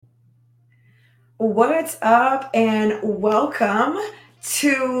What's up, and welcome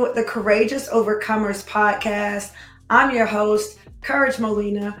to the Courageous Overcomers podcast. I'm your host, Courage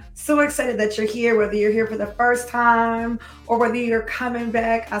Molina. So excited that you're here, whether you're here for the first time or whether you're coming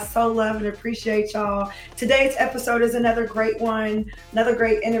back. I so love and appreciate y'all. Today's episode is another great one, another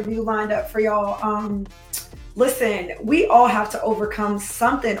great interview lined up for y'all. Listen, we all have to overcome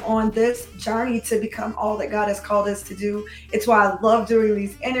something on this journey to become all that God has called us to do. It's why I love doing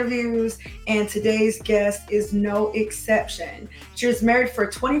these interviews, and today's guest is no exception. She was married for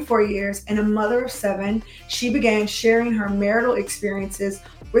 24 years and a mother of 7. She began sharing her marital experiences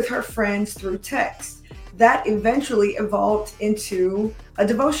with her friends through text. That eventually evolved into a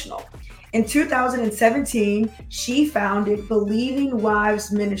devotional. In 2017, she founded Believing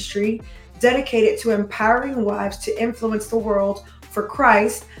Wives Ministry, dedicated to empowering wives to influence the world for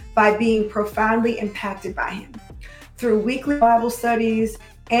Christ by being profoundly impacted by Him. Through weekly Bible studies,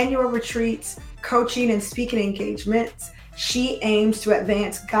 annual retreats, coaching, and speaking engagements, she aims to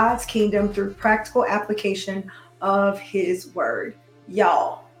advance God's kingdom through practical application of His Word.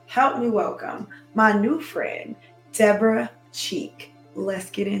 Y'all, help me welcome my new friend, Debra Cheek.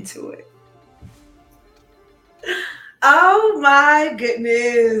 Let's get into it. Oh my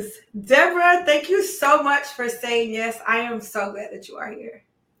goodness. Debra, thank you so much for saying yes. I am so glad that you are here.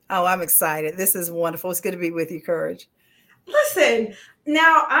 Oh, I'm excited. This is wonderful. It's good to be with you, Courage. Listen,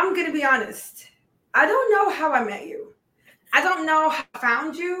 now I'm going to be honest. I don't know how I met you. I don't know how I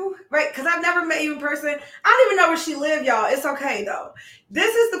found you, right? Because I've never met you in person. I don't even know where she lived, y'all. It's okay, though.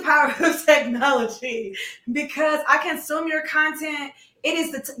 This is the power of technology because I consume your content. It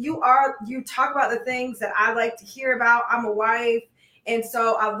is you talk about the things that I like to hear about. I'm a wife, and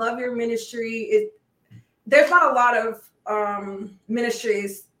so I love your ministry. There's not a lot of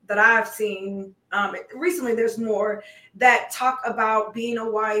ministries that I've seen. Recently, there's more that talk about being a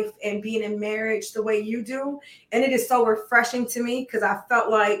wife and being in marriage the way you do. And it is so refreshing to me because I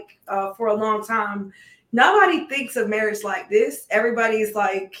felt like for a long time, nobody thinks of marriage like this. Everybody's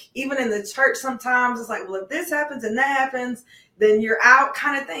like, even in the church sometimes, it's like, well, if this happens and that happens, then you're out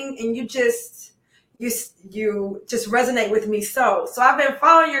kind of thing. And you just resonate with me. So I've been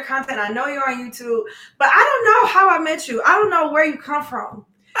following your content. I know you're on YouTube, but I don't know how I met you. I don't know where you come from.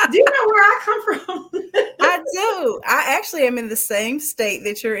 Do you know where I come from? I do. I actually am in the same state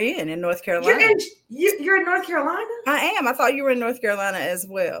that you're in North Carolina. You're in North Carolina? I am. I thought you were in North Carolina as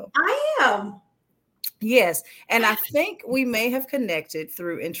well. I am. Yes. And I think we may have connected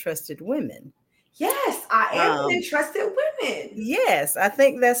through Interested Women. Yes, I am Interested Women. Yes, I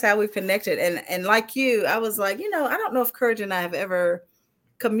think that's how we've connected. And like you, I was like, I don't know if Courage and I have ever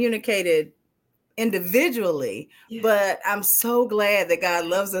communicated individually, but I'm so glad that God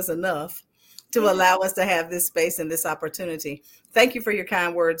loves us enough to allow us to have this space and this opportunity. Thank you for your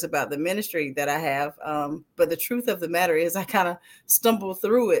kind words about the ministry that I have. But the truth of the matter is I kind of stumbled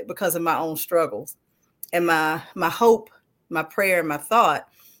through it because of my own struggles. And my hope, my prayer, and my thought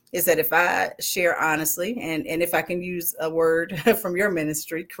is that if I share honestly, and if I can use a word from your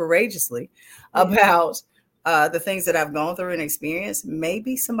ministry, courageously, about the things that I've gone through and experienced,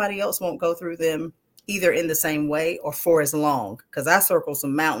 maybe somebody else won't go through them either in the same way or for as long. Because I circled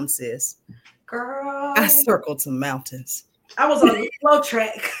some mountains, sis. Girl. I circled some mountains. I was on the slow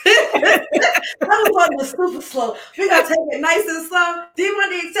track. I was on the super slow. We got to take it nice and slow. Do you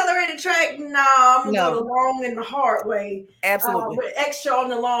want the accelerated track? No, I'm going to go the long and the hard way. Absolutely. With extra on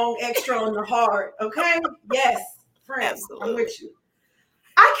the long, extra on the hard. Okay? Yes, friend. Absolutely. I'm with you.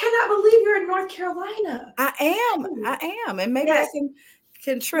 I cannot believe you're in North Carolina. I am. And maybe I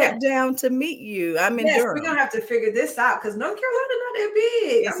can trek down to meet you. I'm in Durham. We're going to have to figure this out because North Carolina not that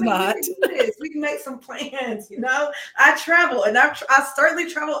big. It's not. We can make some plans, I travel, and I certainly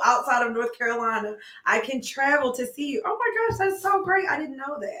travel outside of North Carolina. I can travel to see you. Oh my gosh, that's so great. I didn't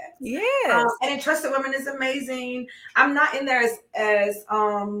know that. Yes. And Interested Women is amazing. I'm not in there as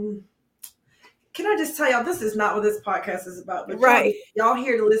can I just tell y'all, this is not what this podcast is about, but right. y'all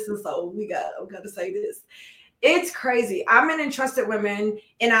here to listen, so we got to say this. It's crazy. I'm an Interested Women,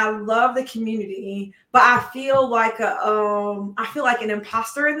 and I love the community, but I feel like an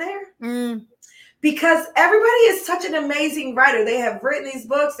imposter in there because everybody is such an amazing writer. They have written these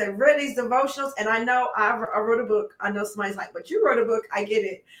books, they've written these devotionals, and I know I wrote a book. I know somebody's like, but you wrote a book. I get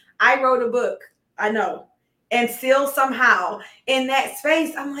it. I wrote a book. I know. And still somehow in that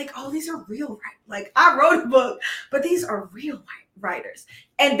space, I'm like, oh, these are real writers. Like I wrote a book, but these are real writers.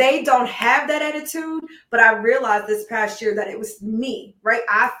 And they don't have that attitude. But I realized this past year that it was me, right?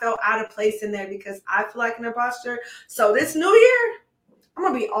 I felt out of place in there because I feel like an imposter. So this new year, I'm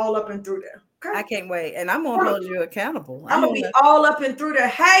going to be all up and through there. Okay. I can't wait. And I'm going to hold you accountable. I'm gonna be all up and through there.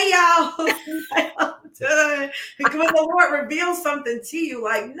 Hey y'all, I'm done. Because when the Lord reveals something to you,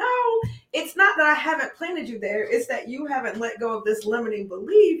 like, no, it's not that I haven't planted you there. It's that you haven't let go of this limiting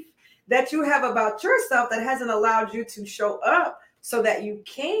belief that you have about yourself that hasn't allowed you to show up so that you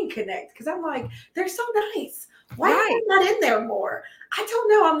can connect. Because I'm like, they're so nice. Why am I not in there more? I don't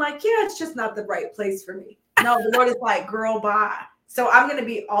know. I'm like, yeah, it's just not the right place for me. No, the Lord is like, girl, bye. So I'm going to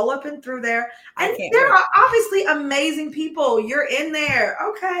be all up and through there. And there are obviously amazing people. You're in there.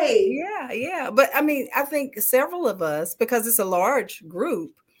 Okay. Yeah. But I mean, I think several of us, because it's a large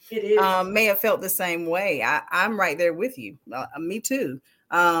group, it is. May have felt the same way. I'm right there with you. Me too.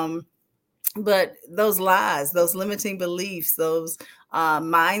 But those lies, those limiting beliefs, those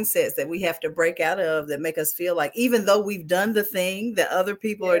mindsets that we have to break out of that make us feel like even though we've done the thing that other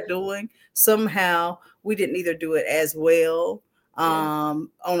people are doing, somehow we didn't either do it as well on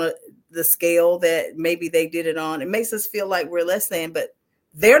the scale that maybe they did it on. It makes us feel like we're less than, but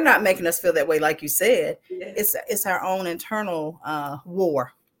they're not making us feel that way. Like you said, it's our own internal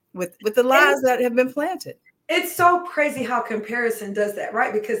war with the lies that have been planted. It's so crazy how comparison does that,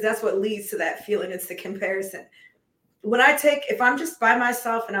 right? Because that's what leads to that feeling. It's the comparison. If I'm just by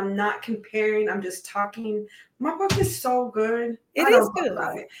myself and I'm not comparing, I'm just talking, my book is so good. It is good.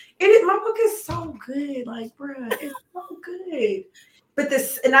 My book is so good. Like, bruh, it's so good. But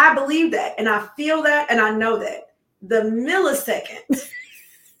and I believe that, and I feel that, and I know that. The millisecond,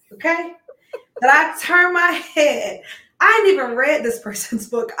 okay, that I turn my head, I didn't even read this person's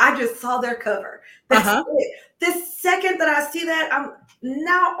book. I just saw their cover. That's it. The second that I see that,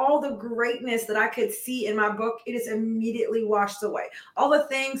 now all the greatness that I could see in my book, it is immediately washed away. All the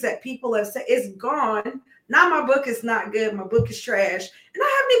things that people have said is gone. Now my book is not good. My book is trash. And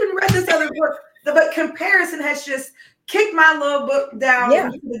I haven't even read this other book. But comparison has just kicked my little book down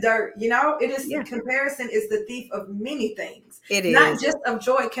into the dirt. You know, it is comparison is the thief of many things. It not is. Just of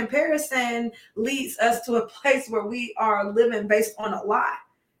joy. Comparison leads us to a place where we are living based on a lie.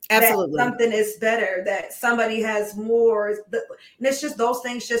 Absolutely. That something is better, that somebody has more. And it's just those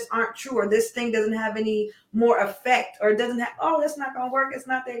things just aren't true, or this thing doesn't have any more effect, or it doesn't have, that's not going to work. It's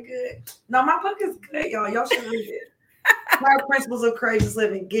not that good. No, my book is good, y'all. Y'all should read it. 5 Principles of Courageous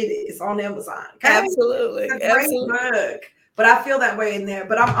Living. Get it. It's on Amazon. Okay? Absolutely. It's a great book. But I feel that way in there.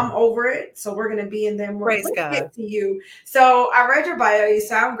 But I'm over it. So we're going to be in there more. Praise God. Get to you. So I read your bio. You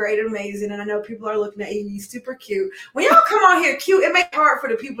sound great and amazing. And I know people are looking at you. You're super cute. When y'all come on here cute, it makes it hard for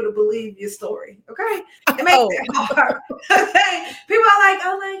the people to believe your story. Okay? It makes it hard. Okay? People are like,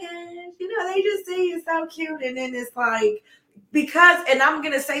 oh my gosh, they just see you so cute. And then it's like, because, and I'm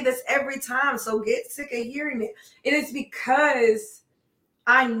going to say this every time, so get sick of hearing it. It is because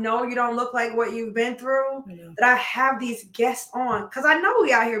I know you don't look like what you've been through, that I have these guests on. Because I know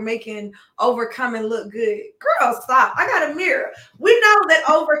we out here making overcoming look good. Girl, stop. I got a mirror. We know that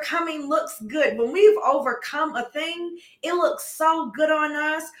overcoming looks good. When we've overcome a thing, it looks so good on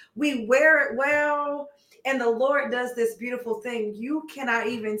us. We wear it well. And the Lord does this beautiful thing. You cannot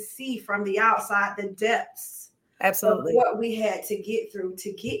even see from the outside the depths of what we had to get through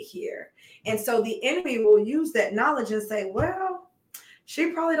to get here. And so the enemy will use that knowledge and say, well,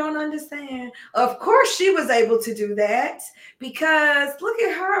 she probably don't understand. Of course she was able to do that, because look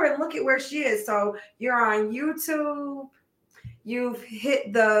at her and look at where she is. So you're on YouTube. You've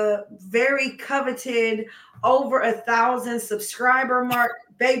hit the very coveted over 1,000 subscriber mark,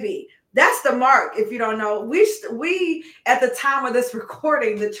 baby. That's the mark. If you don't know, we at the time of this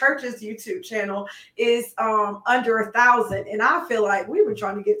recording, the church's YouTube channel is under 1,000, and I feel like we were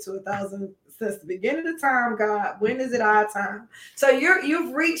trying to get to 1,000 since the beginning of the time. God, when is it our time? So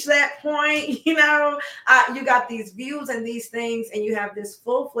you've reached that point. You got these views and these things, and you have this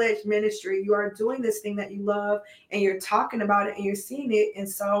full-fledged ministry. You are doing this thing that you love, and you're talking about it, and you're seeing it, and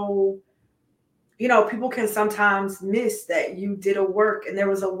so. People can sometimes miss that you did a work and there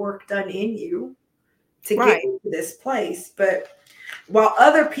was a work done in you to get to this place. But while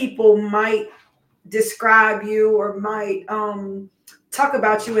other people might describe you or might talk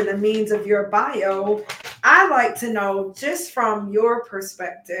about you in the means of your bio, I like to know, just from your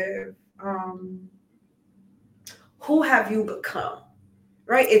perspective, who have you become?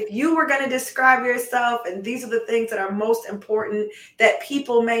 Right? If you were going to describe yourself, and these are the things that are most important that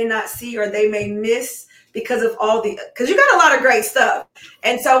people may not see or they may miss because of because you got a lot of great stuff.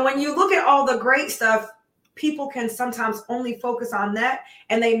 And so when you look at all the great stuff, people can sometimes only focus on that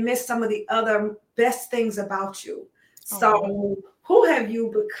and they miss some of the other best things about you. So who have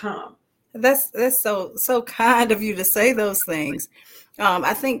you become? That's so kind of you to say those things.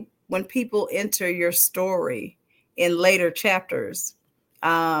 I think when people enter your story in later chapters,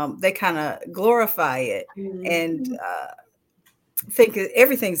 they kind of glorify it and Mhm. think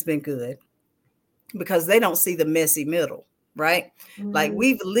everything's been good because they don't see the messy middle, right? Like Mhm.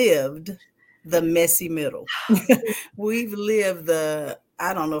 we've lived the messy middle. We've lived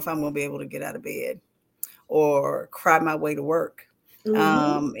I don't know if I'm going to be able to get out of bed or cry my way to work,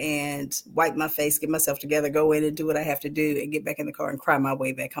 Mhm. and wipe my face, get myself together, go in and do what I have to do, and get back in the car and cry my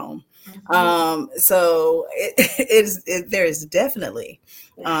way back home. Mhm. So there is definitely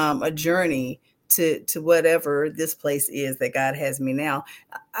Yeah. a journey to whatever this place is that God has me now.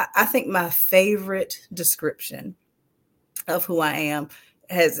 I think my favorite description of who I am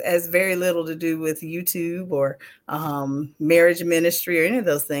has very little to do with YouTube or marriage ministry or any of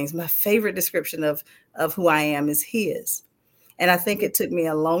those things. My favorite description of who I am is His. And I think it took me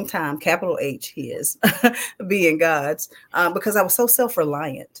a long time, capital H, His, being God's, because I was so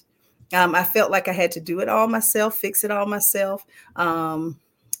self-reliant. I felt like I had to do it all myself, fix it all myself.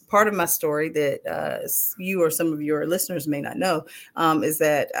 Part of my story that you or some of your listeners may not know is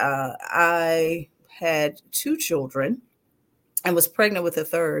that I had two children and was pregnant with a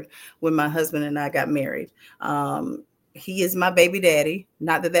third when my husband and I got married. He is my baby daddy.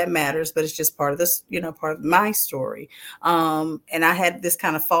 Not that that matters, but it's just part of this, part of my story. And I had this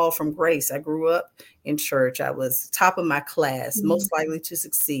kind of fall from grace. I grew up in church. I was top of my class, most likely to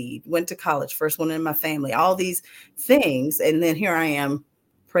succeed, went to college, first one in my family, all these things. And then here I am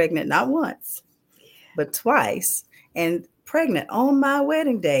pregnant, not once, but twice, and pregnant on my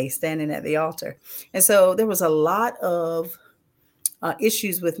wedding day, standing at the altar. And so there was a lot of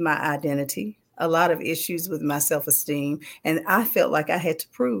issues with my identity, a lot of issues with my self esteem. And I felt like I had to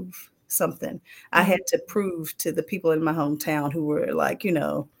prove something. I Mhm. had to prove to the people in my hometown who were like,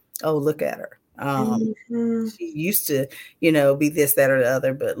 oh, look at her. Mhm. She used to, be this, that, or the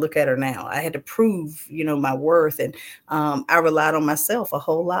other, but look at her now. I had to prove, my worth. And I relied on myself a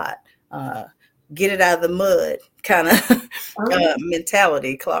whole lot. Uh, get it out of the mud kind of Oh,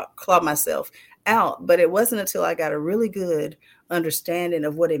 mentality, claw myself out. But it wasn't until I got a really good understanding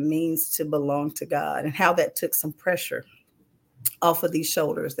of what it means to belong to God and how that took some pressure off of these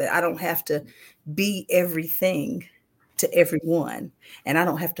shoulders, that I don't have to be everything to everyone, and I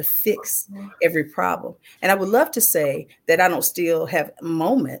don't have to fix every problem. And I would love to say that I don't still have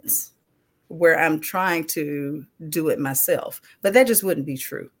moments where I'm trying to do it myself, but that just wouldn't be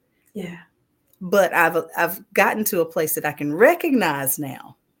true. yeah. But I've gotten to a place that I can recognize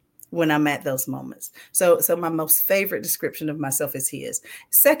now when I'm at those moments. So my most favorite description of myself is His.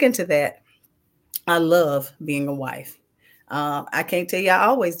 Second to that, I love being a wife. I can't tell you I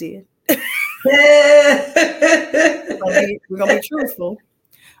always did. We're gonna be truthful.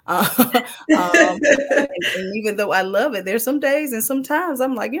 Uh, and even though I love it, there's some days and sometimes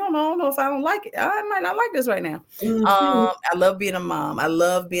I'm like, I don't know if I don't like it. I might not like this right now. Mhm. I love being a mom. I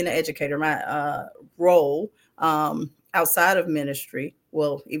love being an educator. My role outside of ministry,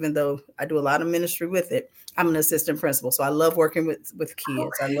 well, even though I do a lot of ministry with it, I'm an assistant principal. So I love working with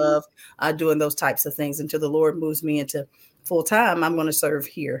kids. I Okay. love doing those types of things until the Lord moves me into full time. I'm going to serve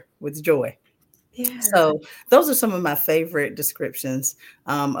here with joy. Yeah. So those are some of my favorite descriptions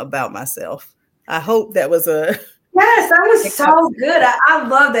about myself. I hope that was a Yes, that was so good. encapsulation. I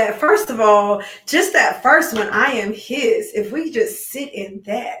love that. First of all, just that first one, I am His. If we just sit in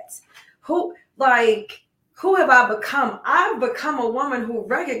that, who like who have I become? I've become a woman who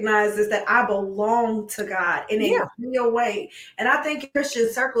recognizes that I belong to God in a Yeah, real way. And I think in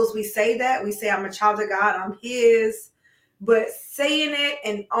Christian circles we say that. We say I'm a child of God, I'm His. But saying it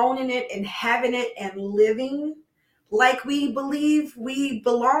and owning it and having it and living like we believe we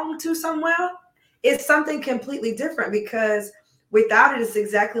belong to somewhere, it's something completely different, because without it, it's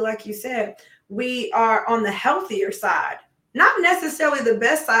exactly like you said. We are on the healthier side, not necessarily the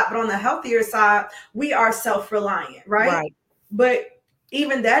best side, but on the healthier side, we are self reliant, right? right. But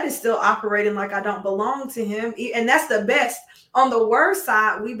even that is still operating like I don't belong to Him. And that's the best. On the worst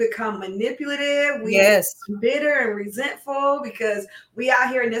side, we become manipulative, we Yes, become bitter and resentful because we out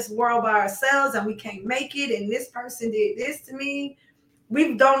here in this world by ourselves and we can't make it. And this person did this to me.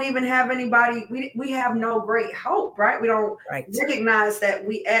 We don't even have anybody, we have no great hope, right? We don't right. recognize that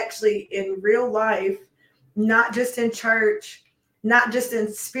we actually in real life, not just in church, not just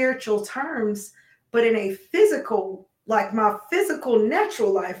in spiritual terms, but in a physical, like my physical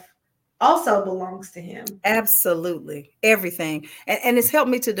natural life also belongs to Him. Absolutely. Everything. And it's helped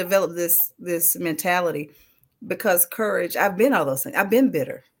me to develop this mentality because courage, I've been all those things. I've been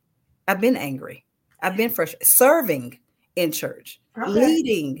bitter. I've been angry. I've been frustrated. Serving in church, Okay.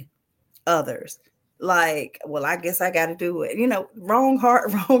 leading others, like, well, I guess I got to do it. Wrong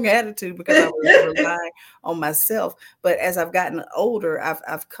heart, wrong attitude, because I was relying on myself. But as I've gotten older,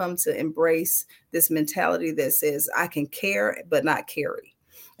 I've come to embrace this mentality that says I can care but not carry.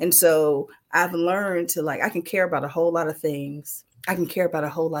 And so I've learned to, like, I can care about a whole lot of things. I can care about a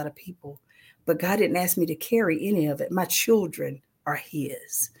whole lot of people, but God didn't ask me to carry any of it. My children are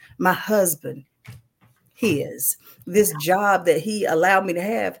His. My husband, His. This job that He allowed me to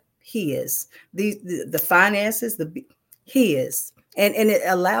have, His. The finances, His. And it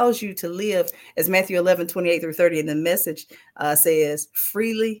allows you to live, as Matthew 11:28-30 in the Message says,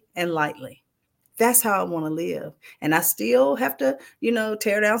 freely and lightly. That's how I want to live. And I still have to,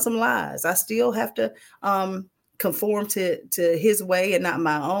 tear down some lies. I still have to conform to His way and not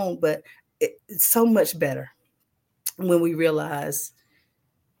my own. But it's so much better when we realize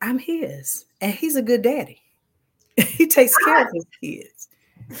I'm His and He's a good daddy. He takes care of his kids.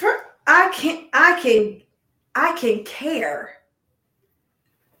 I can care,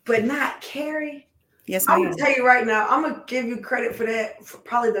 but not carry. Yes, I'm ma'am. gonna tell you right now, I'm gonna give you credit for that for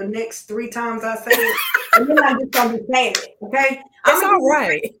probably the next 3 times I say it. And then I'm just gonna be saying it. Okay. It's all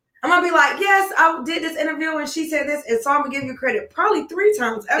right. I'm gonna be like, yes, I did this interview and she said this, and so I'm gonna give you credit probably 3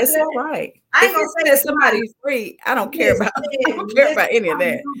 times. After it's that, all right. I ain't if gonna say that somebody's free, I don't care about. I don't care about any of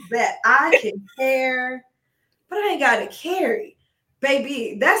that. I can care, but I ain't gotta carry,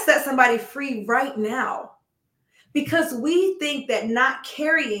 baby. That set somebody free right now. Because we think that not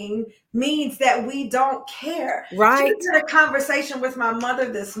carrying means that we don't care. Right. I had a conversation with my mother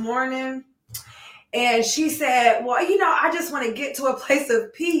this morning, and she said, well, I just want to get to a place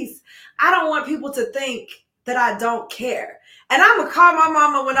of peace. I don't want people to think that I don't care. And I'm going to call my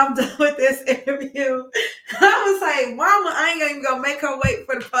mama when I'm done with this interview. I'm going to say, Mama, I ain't even going to make her wait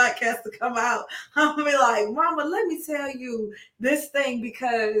for the podcast to come out. I'm going to be like, Mama, let me tell you this thing,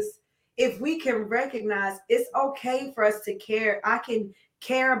 because if we can recognize it's okay for us to care. I can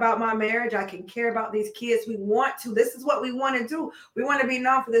care about my marriage. I can care about these kids. We want to. This is what we want to do. We want to be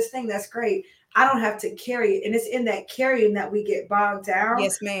known for this thing. That's great. I don't have to carry it. And it's in that carrying that we get bogged down.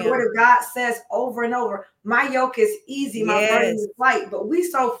 Yes, ma'am. The word of God says over and over, my yoke is easy, my burden is light. But we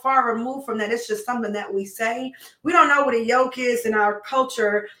so far removed from that. It's just something that we say. We don't know what a yoke is in our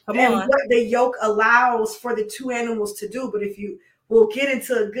culture what the yoke allows for the 2 animals to do. But if you will get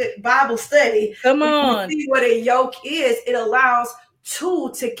into a good Bible study, come on, see what a yoke is. It allows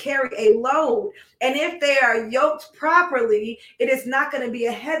 2 to carry a load. And if they are yoked properly, it is not going to be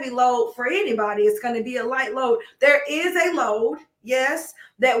a heavy load for anybody. It's going to be a light load. There is a load, yes,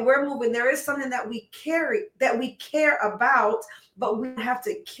 that we're moving. There is something that we carry, that we care about, but we have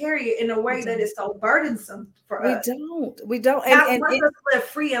to carry it in a way that is so burdensome for us. We don't. And let's live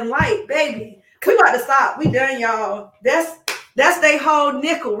free and light, baby. We about to stop. We done, y'all. That's their whole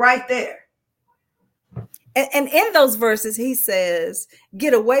nickel right there. And in those verses, he says,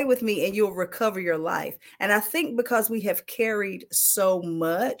 get away with me and you'll recover your life. And I think because we have carried so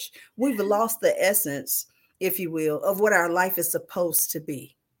much, we've lost the essence, if you will, of what our life is supposed to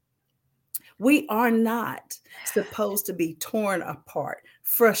be. We are not supposed to be torn apart,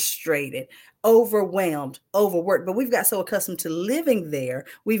 frustrated, overwhelmed, overworked, but we've got so accustomed to living there,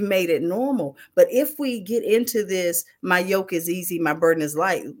 we've made it normal. But if we get into this, my yoke is easy, my burden is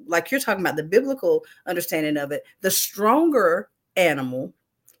light, like you're talking about the biblical understanding of it, the stronger animal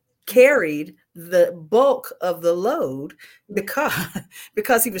carried the bulk of the load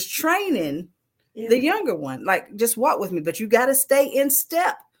because he was training the younger one, like, just walk with me, but you got to stay in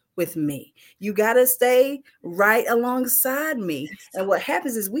step with me. You got to stay right alongside me. And what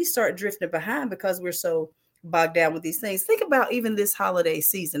happens is we start drifting behind because we're so bogged down with these things. Think about even this holiday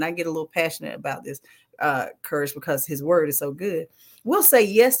season. I get a little passionate about this, Courage, because his word is so good. We'll say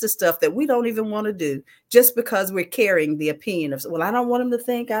yes to stuff that we don't even want to do just because we're carrying the opinion of, well, I don't want him to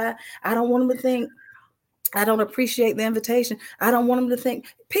think, I don't want him to think I don't appreciate the invitation. I don't want them to think.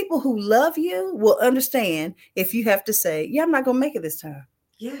 People who love you will understand if you have to say, yeah, I'm not going to make it this time.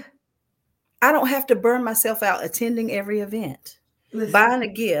 Yeah. I don't have to burn myself out attending every event, buying a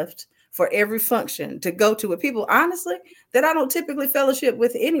gift for every function to go to with people, honestly, that I don't typically fellowship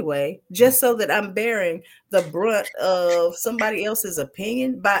with anyway, just so that I'm bearing the brunt of somebody else's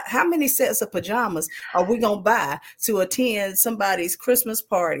opinion. But how many sets of pajamas are we going to buy to attend somebody's Christmas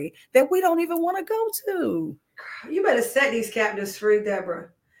party that we don't even want to go to? You better set these captives free, Debra.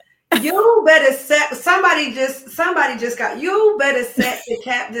 You better set somebody just got you better set the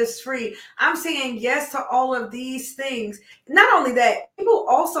captives free. I'm saying yes to all of these things. Not only that, people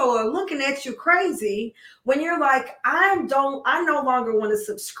also are looking at you crazy when you're like, I no longer want to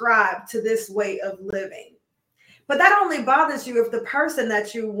subscribe to this way of living. But that only bothers you if the person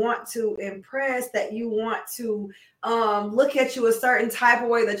that you want to impress, that you want to look at you a certain type of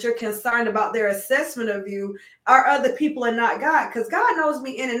way, that you're concerned about their assessment of you, are other people and not God. Because God knows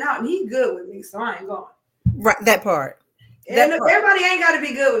me in and out, and He good with me, so I ain't going. Right, that part. And everybody ain't got to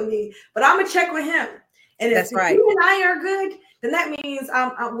be good with me, but I'm gonna check with Him. And if That's right. you and I are good, then that means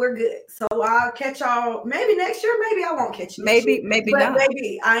we're good. So I'll catch y'all maybe next year. Maybe I won't catch you next year. Maybe But not.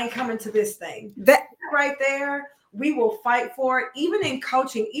 baby, I ain't coming to this thing. That right there, we will fight for it. Even in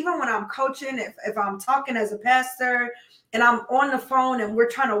coaching, even when I'm coaching, if I'm talking as a pastor and I'm on the phone and we're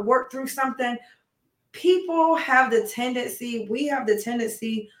trying to work through something, we have the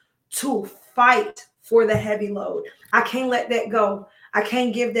tendency to fight for the heavy load. I can't let that go. I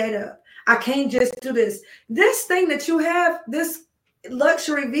can't give that up. I can't just do this. This thing that you have, this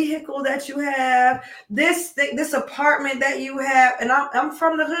luxury vehicle that you have, this apartment that you have, and I'm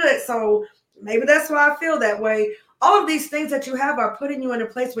from the hood, so maybe that's why I feel that way. All of these things that you have are putting you in a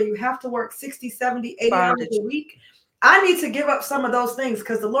place where you have to work 60, 70, 80 hours a week. I need to give up some of those things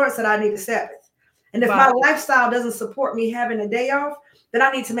because the Lord said I need a Sabbath. And if my lifestyle doesn't support me having a day off, then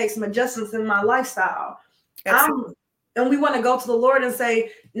I need to make some adjustments in my lifestyle. And we want to go to the Lord and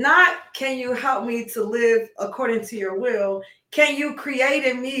say, not can you help me to live according to your will? Can you create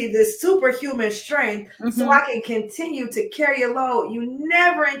in me this superhuman strength so I can continue to carry a load you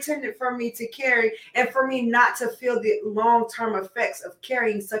never intended for me to carry, and for me not to feel the long-term effects of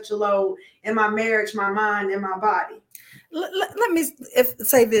carrying such a load in my marriage, my mind, and my body? Let me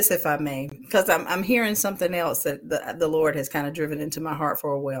say this, if I may, because I'm hearing something else that the Lord has kind of driven into my heart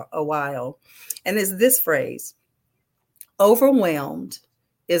for a while. And it's this phrase: overwhelmed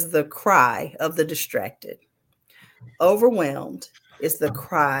is the cry of the distracted. Overwhelmed is the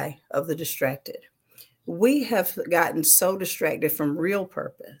cry of the distracted. We have gotten so distracted from real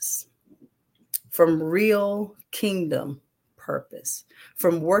purpose, from real kingdom purpose,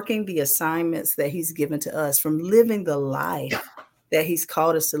 from working the assignments that He's given to us, from living the life that He's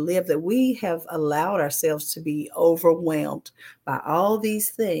called us to live, that we have allowed ourselves to be overwhelmed by all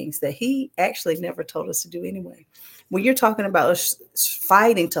these things that He actually never told us to do anyway. When you're talking about us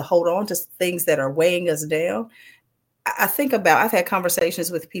fighting to hold on to things that are weighing us down, I think about, I've had conversations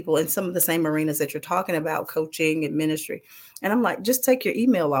with people in some of the same arenas that you're talking about, coaching and ministry. And I'm like, just take your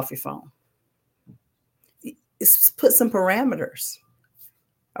email off your phone. Put some parameters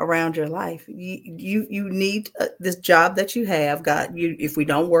around your life. You need this job that you have. God, if we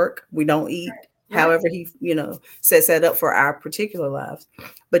don't work, we don't eat. Right. However He, sets that up for our particular lives.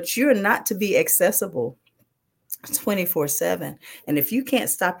 But you're not to be accessible 24/7. And if you can't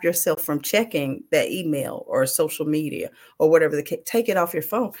stop yourself from checking that email or social media or whatever, take it off your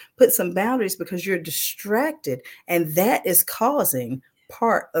phone. Put some boundaries, because you're distracted, and that is causing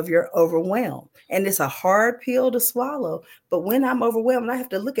part of your overwhelm. And it's a hard pill to swallow. But when I'm overwhelmed, I have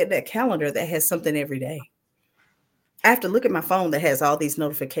to look at that calendar that has something every day. I have to look at my phone that has all these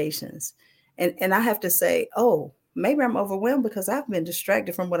notifications. And I have to say, oh, maybe I'm overwhelmed because I've been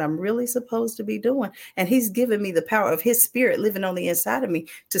distracted from what I'm really supposed to be doing. And He's given me the power of His Spirit living on the inside of me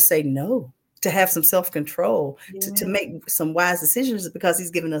to say no, to have some self-control, to make some wise decisions, because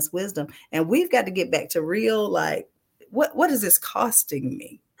He's given us wisdom. And we've got to get back to real, like, what is this costing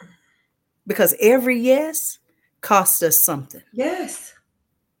me? Because every yes costs us something. Yes.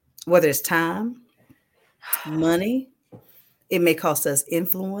 Whether it's time, money, it may cost us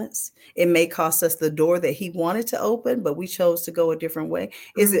influence. It may cost us the door that He wanted to open, but we chose to go a different way.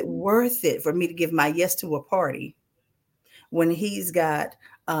 Mm-hmm. Is it worth it for me to give my yes to a party when He's got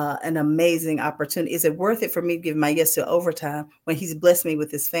an amazing opportunity? Is it worth it for me to give my yes to overtime when He's blessed me with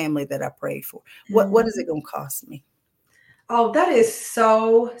this family that I prayed for? What is it going to cost me? Oh, that is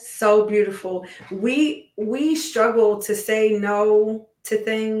so, so beautiful. We struggle to say no to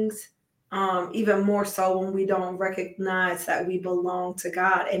things, even more so when we don't recognize that we belong to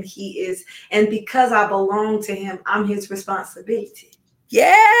God, and and because I belong to Him, I'm His responsibility.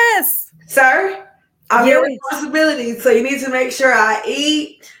 Yes, sir. I'm your responsibility. So you need to make sure I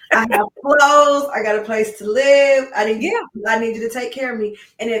eat, I have clothes, I got a place to live. I need you to take care of me.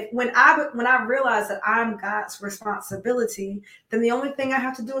 And when I realize that I'm God's responsibility, then the only thing I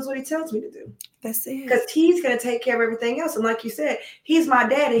have to do is what He tells me to do. That's it. Because He's going to take care of everything else. And like you said, He's my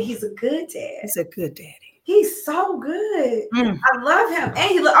daddy. He's a good dad. He's a good daddy. He's so good. I love him.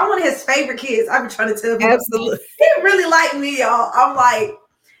 And I'm one of His favorite kids. I've been trying to tell people. Absolutely. He really liked me, y'all. I'm like,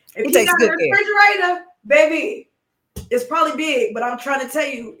 if he got a refrigerator, baby, it's probably big, but I'm trying to tell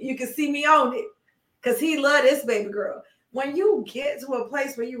you, you can see me on it, because he loved this baby girl. When you get to a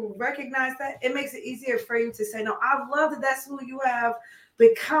place where you recognize that, it makes it easier for you to say, no, I love that that's who you have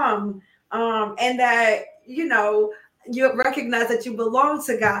become, and that you know, you recognize that you belong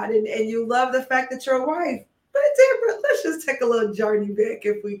to God, and you love the fact that you're a wife. But Deborah, let's just take a little journey back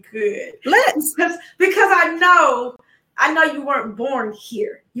if we could. Let's. Because I know you weren't born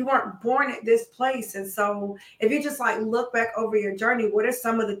here. You weren't born at this place. And so if you just like look back over your journey, what are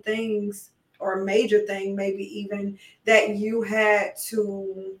some of the things or a major thing maybe even that you had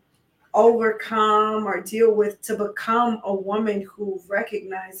to overcome or deal with to become a woman who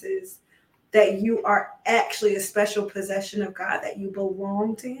recognizes that you are actually a special possession of God, that you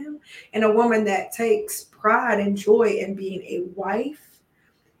belong to Him, and a woman that takes pride and joy in being a wife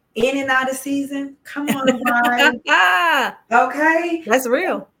in and out of season. Come on, wife. Okay. That's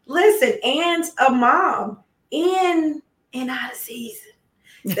real. Listen, and a mom in and out of season.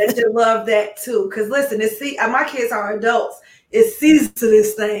 That you love that too. Because listen, my kids are adults. It's season to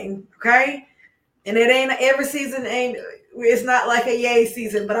this thing, okay? And it ain't every season ain't it's not like a yay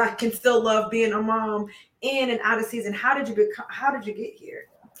season, but I can still love being a mom in and out of season. How did you get here?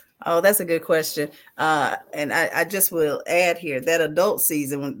 Oh, that's a good question. And I just will add here that adult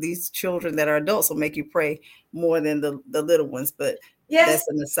season, when these children that are adults will make you pray more than the little ones, but yes, that's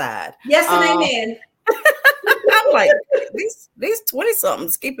an aside. Yes and amen. I'm like, these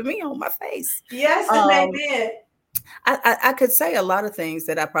 20-somethings keeping me on my face. Yes and amen. I could say a lot of things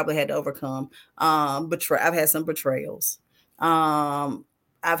that I probably had to overcome. I've had some betrayals.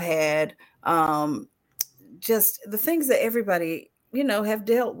 I've had just the things that everybody, have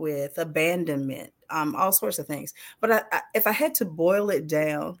dealt with, abandonment, all sorts of things. But if I had to boil it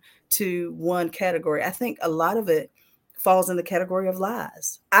down to one category, I think a lot of it falls in the category of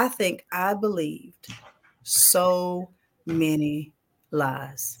lies. I believed so many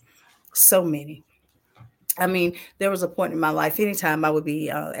lies, so many. I mean, there was a point in my life, anytime I would be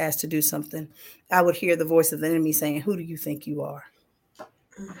asked to do something, I would hear the voice of the enemy saying, who do you think you are?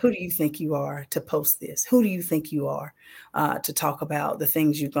 Who do you think you are to post this? Who do you think you are to talk about the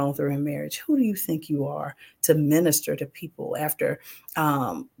things you've gone through in marriage? Who do you think you are to minister to people after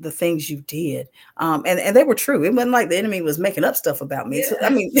the things you did? And they were true. It wasn't like the enemy was making up stuff about me. Yeah. So, I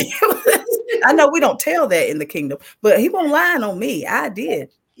mean, I know we don't tell that in the kingdom, but he won't lie on me. I did.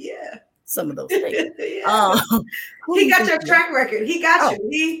 Yeah. Some of those things. Yeah. He got your track record. He got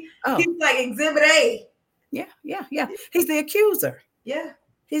you. He's like exhibit A. Yeah. He's the accuser. Yeah.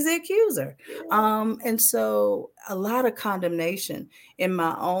 He's the accuser. And so a lot of condemnation in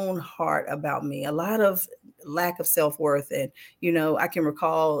my own heart about me, a lot of lack of self-worth. And, I can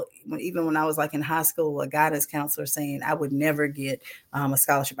recall even when I was like in high school, a guidance counselor saying I would never get a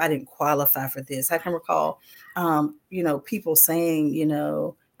scholarship. I didn't qualify for this. I can recall, people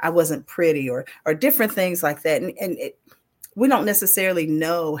saying, I wasn't pretty or different things like that. And we don't necessarily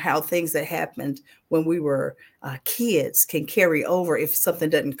know how things that happened when we were kids can carry over if something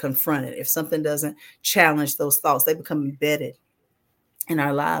doesn't confront it, if something doesn't challenge those thoughts. They become embedded in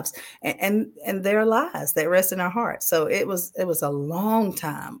our lives, and there are lies that rest in our hearts. So it was a long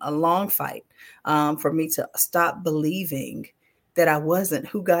time, a long fight for me to stop believing that I wasn't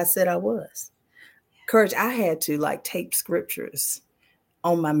who God said I was. Courage, I had to like tape scriptures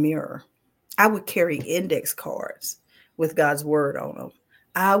on my mirror. I would carry index cards with God's word on them.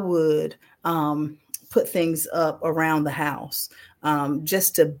 I would put things up around the house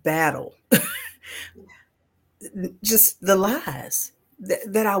just to battle just the lies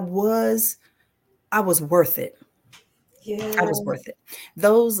that I was worth it. Yeah. I was worth it.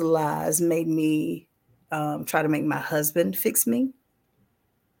 Those lies made me try to make my husband fix me.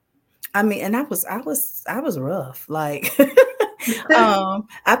 I mean, and I was rough. Like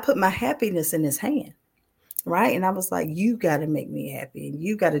I put my happiness in his hand. Right. And I was like, you got to make me happy and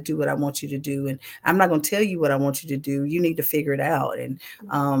you got to do what I want you to do. And I'm not going to tell you what I want you to do. You need to figure it out. And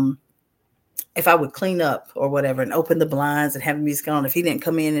if I would clean up or whatever and open the blinds and have music on, if he didn't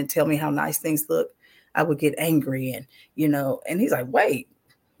come in and tell me how nice things look, I would get angry. And, and he's like, wait,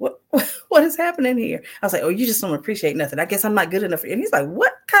 what is happening here? I was like, oh, you just don't appreciate nothing. I guess I'm not good enough. And he's like,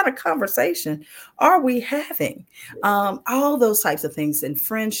 what kind of conversation are we having? All those types of things in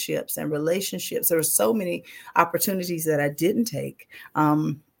friendships and relationships. There were so many opportunities that I didn't take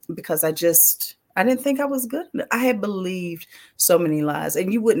because I didn't think I was good enough. I had believed so many lies,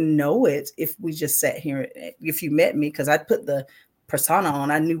 and you wouldn't know it if we just sat here, if you met me, because I put the persona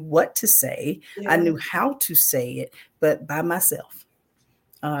on. I knew what to say. Yeah. I knew how to say it, but by myself.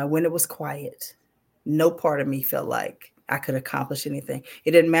 When it was quiet, no part of me felt like I could accomplish anything.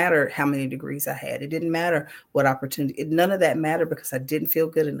 It didn't matter how many degrees I had. It didn't matter what opportunity. None of that mattered because I didn't feel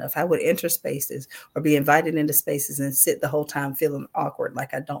good enough. I would enter spaces or be invited into spaces and sit the whole time feeling awkward,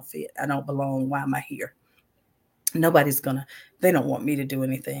 like I don't fit. I don't belong. Why am I here? they don't want me to do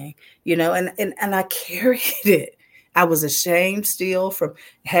anything, and I carried it. I was ashamed still from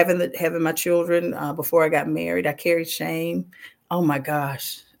having my children before I got married. I carried shame. Oh my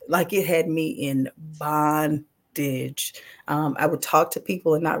gosh. Like it had me in bondage. I would talk to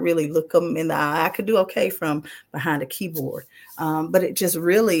people and not really look them in the eye. I could do okay from behind a keyboard. But it just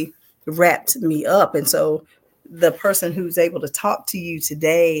really wrapped me up. And so the person who's able to talk to you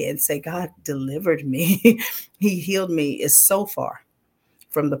today and say, God delivered me, he healed me, is so far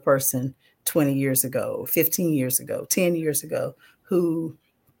from the person 20 years ago, 15 years ago, 10 years ago, who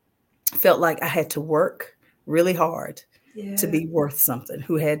felt like I had to work really hard to be worth something,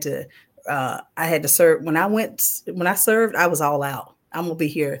 who had to, I had to serve. When I served, I was all out. I'm going to be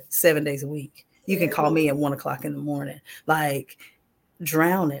here 7 days a week. You can call me at 1:00 in the morning, like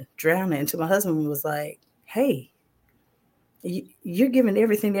drowning. Until my husband was like, hey, you're giving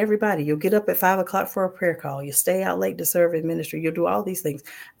everything to everybody. You'll get up at 5:00 for a prayer call. You'll stay out late to serve in ministry. You'll do all these things.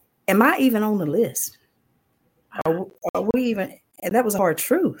 Am I even on the list? Are we even? And that was a hard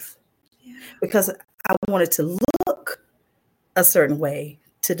truth because I wanted to look a certain way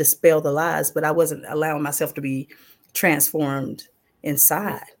to dispel the lies, but I wasn't allowing myself to be transformed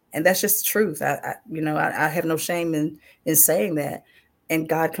inside. And that's just the truth. I have no shame in saying that. And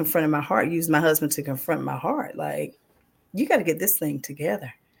God confronted my heart, used my husband to confront my heart. Like, you got to get this thing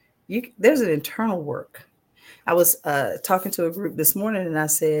together. There's an internal work. I was talking to a group this morning and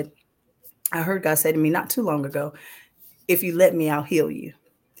I heard God say to me not too long ago, if you let me, I'll heal you.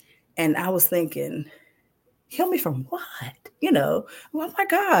 And I was thinking, heal me from what? Oh my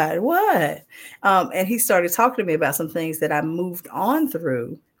God, what? And he started talking to me about some things that I moved on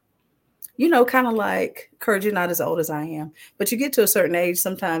through, kind of like, Courage, you're not as old as I am, but you get to a certain age,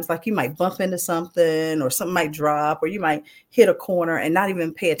 sometimes like you might bump into something or something might drop or you might hit a corner and not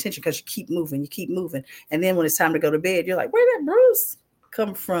even pay attention because you keep moving. And then when it's time to go to bed, you're like, where did that bruise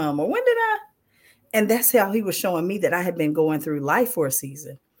come from? Or when did I? And that's how he was showing me that I had been going through life for a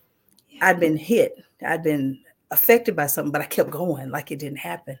season. I'd been hit. I'd been affected by something, but I kept going like it didn't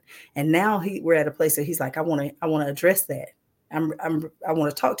happen. And now we're at a place that he's like, I want to address that. I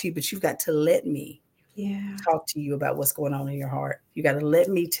want to talk to you, but you've got to let me talk to you about what's going on in your heart. You got to let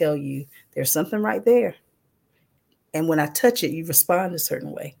me tell you there's something right there. And when I touch it, you respond a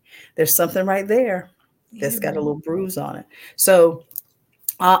certain way. There's something right there that's got a little bruise on it. So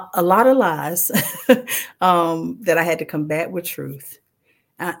a lot of lies that I had to combat with truth.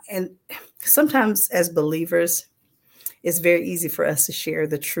 And sometimes as believers, it's very easy for us to share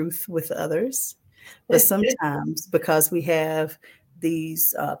the truth with others. But sometimes because we have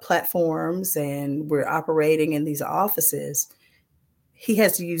these platforms and we're operating in these offices, he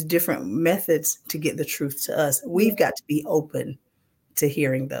has to use different methods to get the truth to us. We've got to be open to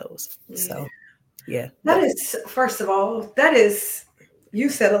hearing those. So, yeah. That is, first of all, you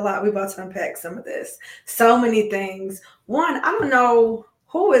said a lot. We're about to unpack some of this. So many things. One, I don't know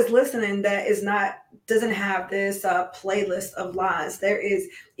who is listening that doesn't have this playlist of lies. There is,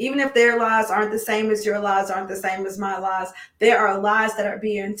 even if their lies aren't the same as your lies, aren't the same as my lies, there are lies that are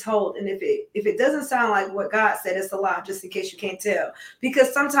being told. And if it doesn't sound like what God said, it's a lie, just in case you can't tell.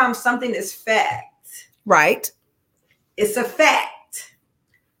 Because sometimes something is fact. Right. It's a fact.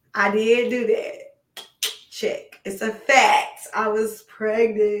 I did do that. Check. It's a fact. I was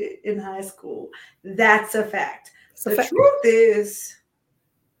pregnant in high school. That's a fact. The truth is,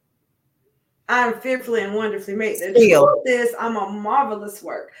 I'm fearfully and wonderfully made. The truth is, I'm a marvelous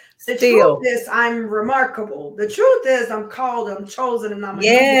work. The truth is, I'm remarkable. The truth is, I'm called, I'm chosen, and I'm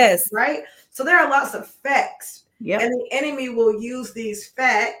anointed, right? So there are lots of facts. Yep. And the enemy will use these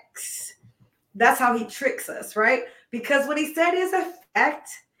facts. That's how he tricks us, right? Because what he said is a fact,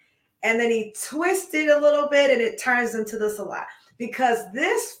 and then he twists it a little bit, and it turns into this a lie. Because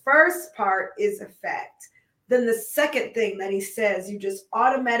this first part is a fact. Then the second thing that he says, you just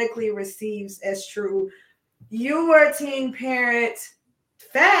automatically receives as true. You were a teen parent.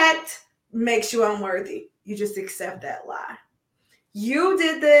 Fact makes you unworthy. You just accept that lie. You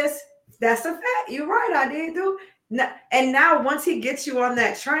did this. That's a fact. You're right. I did do. And now once he gets you on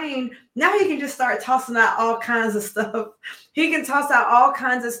that train, now he can just start tossing out all kinds of stuff. He can toss out all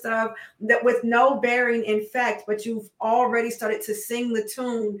kinds of stuff that with no bearing in fact, but you've already started to sing the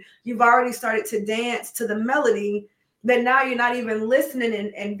tune. You've already started to dance to the melody. That now you're not even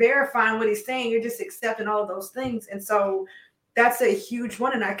listening and verifying what he's saying. You're just accepting all of those things. And so that's a huge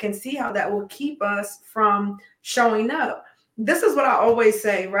one. And I can see how that will keep us from showing up. This is what I always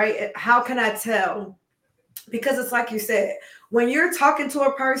say, right? How can I tell? Because it's like you said, when you're talking to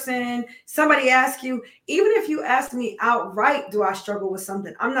a person, somebody asks you, even if you ask me outright, do I struggle with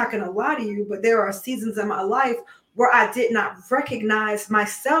something? I'm not going to lie to you, but there are seasons in my life where I did not recognize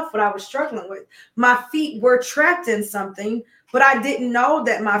myself, what I was struggling with. My feet were trapped in something, but I didn't know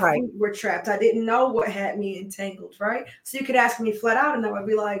that my feet were trapped. I didn't know what had me entangled, right? So you could ask me flat out and I would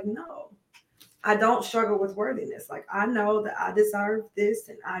be like, no, I don't struggle with worthiness. Like, I know that I deserve this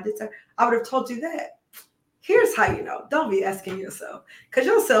and I would have told you that. Here's how you know. Don't be asking yourself, because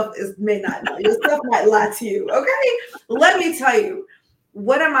yourself may not know. Yourself might lie to you. Okay. Let me tell you,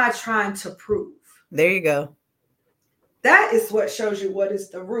 what am I trying to prove? There you go. That is what shows you what is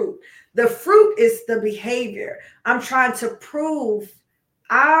the root. The fruit is the behavior. I have been trying to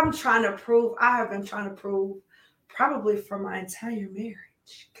prove probably for my entire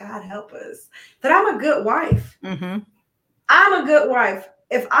marriage, God help us, that I'm a good wife. Mm-hmm. I'm a good wife.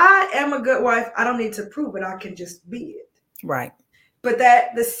 If I am a good wife, I don't need to prove it. I can just be it. Right. But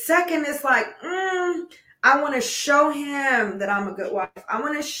that the second is like, I want to show him that I'm a good wife. I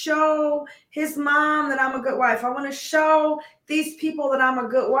want to show his mom that I'm a good wife. I want to show these people that I'm a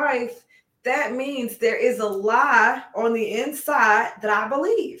good wife. That means there is a lie on the inside that I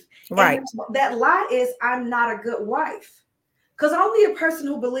believe. Right. And that lie is I'm not a good wife. Because only a person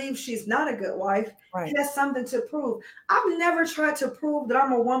who believes she's not a good wife has something to prove. I've never tried to prove that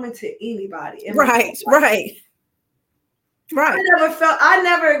I'm a woman to anybody. Right. I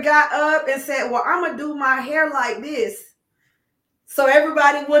never got up and said, well, I'm going to do my hair like this so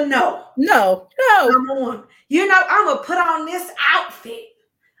everybody will know. No. Number one. I'm going to put on this outfit.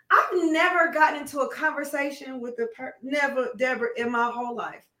 I've never gotten into a conversation with never, Debra, in my whole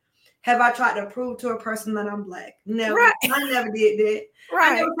life. Have I tried to prove to a person that I'm Black? Never. Right. I never did that.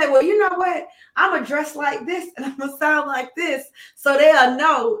 Right. I never said, well, you know what? I'm going to dress like this and I'm going to sound like this so they'll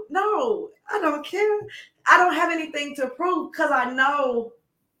know. No, I don't care. I don't have anything to prove because I know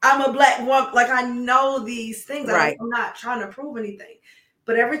I'm a Black woman. Like, I know these things. Right. I'm not trying to prove anything.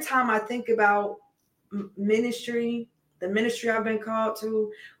 But every time I think about ministry, the ministry I've been called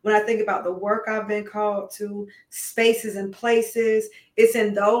to, when I think about the work I've been called to, spaces and places, it's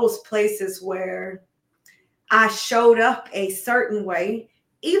in those places where I showed up a certain way.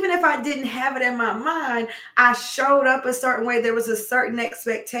 Even if I didn't have it in my mind, I showed up a certain way. There was a certain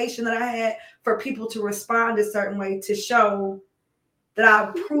expectation that I had for people to respond a certain way to show that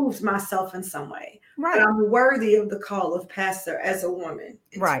I proved myself in some way. Right. That I'm worthy of the call of pastor as a woman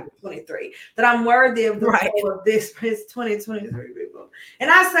in 2023. That I'm worthy of the call of this 2023 people. And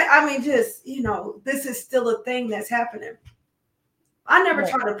this is still a thing that's happening. I never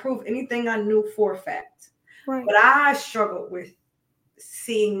tried to prove anything I knew for a fact. Right. But I struggled with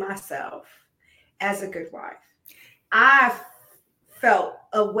seeing myself as a good wife. I felt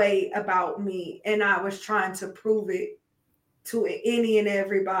a way about me and I was trying to prove it to any and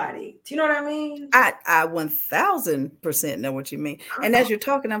everybody. Do you know what I mean? I 1000% know what you mean. And as you're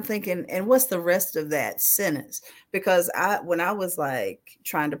talking, I'm thinking, and what's the rest of that sentence? Because when I was like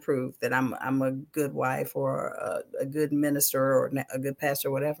trying to prove that I'm a good wife or a good minister or a good pastor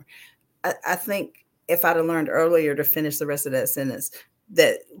or whatever, I think if I'd have learned earlier to finish the rest of that sentence,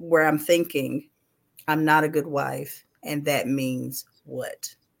 that where I'm thinking I'm not a good wife, and that means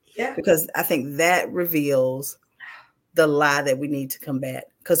what? Yeah. Because I think that reveals the lie that we need to combat,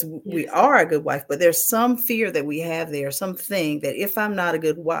 because we are a good wife, but there's some fear that we have there, something that if I'm not a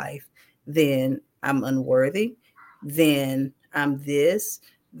good wife, then I'm unworthy, then I'm this,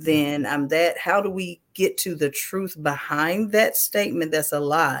 then I'm that. How do we get to the truth behind that statement that's a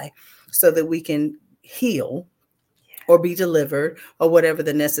lie so that we can heal or be delivered or whatever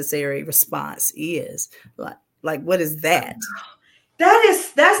the necessary response is? Like what is that?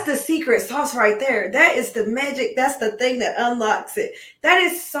 That's the secret sauce right there. That is the magic. That's the thing that unlocks it. That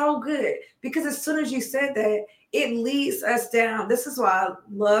is so good, because as soon as you said that, it leads us down. This is why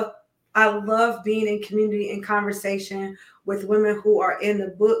I love being in community and conversation with women who are in the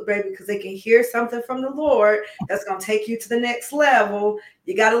book, baby, because they can hear something from the Lord that's going to take you to the next level.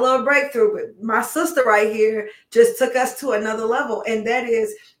 You got a little breakthrough, but my sister right here just took us to another level. And that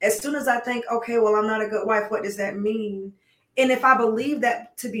is, as soon as I think, okay, well, I'm not a good wife, what does that mean? And if I believe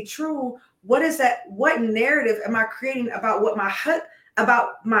that to be true, what is that? What narrative am I creating about my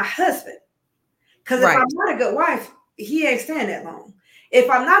husband? Because if I'm not a good wife, he ain't staying that long. If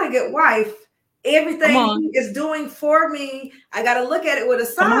I'm not a good wife, everything he is doing for me, I got to look at it with a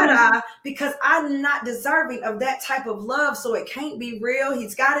side eye, because I'm not deserving of that type of love. So it can't be real.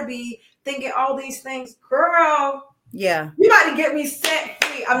 He's got to be thinking all these things. Girl, yeah, you about to get me set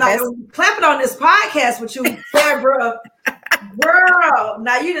free. I'm not going to clap it on this podcast with you, Debra. Girl,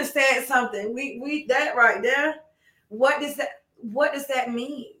 now you just said something. We that right there. What does that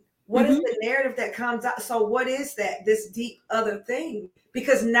mean? What is the narrative that comes out? So what is that? This deep other thing?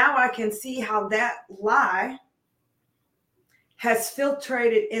 Because now I can see how that lie has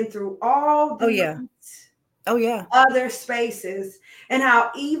filtrated in through all Oh, these yeah. Oh, yeah. other spaces, and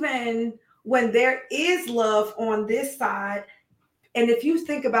how even when there is love on this side, and if you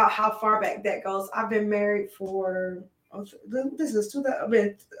think about how far back that goes, I've been married for, oh, this is 2000, I've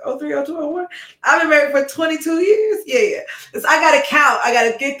been 03, 02, 01. I've been married for 22 years. Yeah. So I got to count. I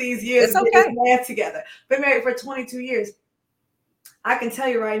got to get these years, It's get this okay. math together. Been married for 22 years. I can tell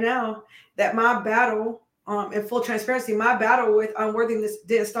you right now that my battle, in full transparency, my battle with unworthiness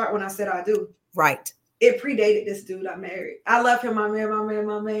didn't start when I said I do. Right. It predated this dude I married. I love him, my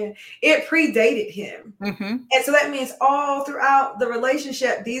man. It predated him. Mm-hmm. And so that means all throughout the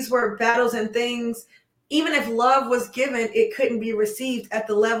relationship, these were battles and things. Even if love was given, it couldn't be received at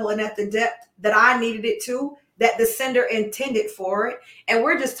the level and at the depth that I needed it to, that the sender intended for it. And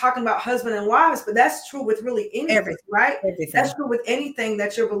we're just talking about husband and wives, but that's true with really anything, Everything. right? Everything. That's true with anything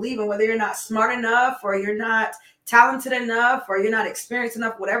that you're believing, whether you're not smart enough or you're not talented enough or you're not experienced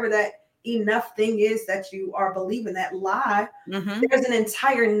enough, whatever that enough thing is that you are believing, that lie. Mm-hmm. There's an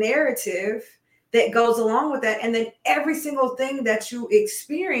entire narrative that goes along with that. And then every single thing that you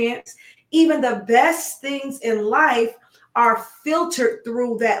experience, even the best things in life, are filtered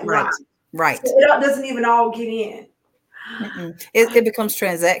through that Right. lie. Right. So it doesn't even all get in. It becomes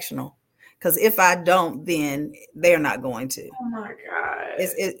transactional, because if I don't, then they're not going to. Oh my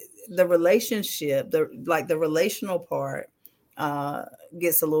God. The relationship, the relational part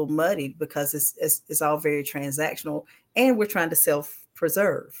gets a little muddied because it's all very transactional, and we're trying to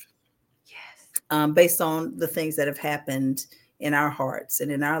self-preserve. Yes. Based on the things that have happened in our hearts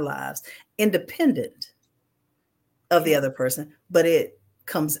and in our lives, independent of the other person, but it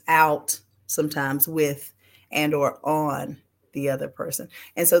comes out sometimes with and or on the other person.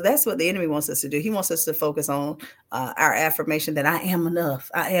 And so that's what the enemy wants us to do. He wants us to focus on our affirmation that I am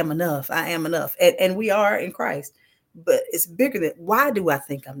enough, I am enough, I am enough. And we are in Christ, but it's bigger than, why do I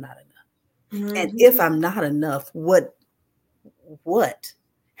think I'm not enough? Mm-hmm. And if I'm not enough, what,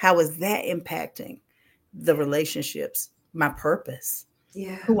 how is that impacting the relationships, my purpose,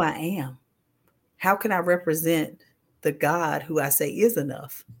 who I am? How can I represent the God who I say is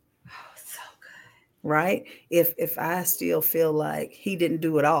enough? Oh, so good. Right? If I still feel like he didn't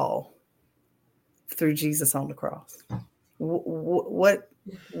do it all through Jesus on the cross, what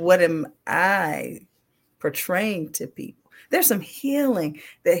am I portraying to people? There's some healing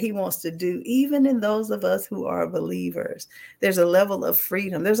that he wants to do, even in those of us who are believers. There's a level of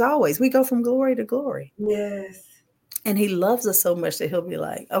freedom. We go from glory to glory. Yes. And he loves us so much that he'll be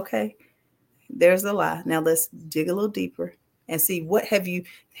like, okay, there's the lie. Now let's dig a little deeper and see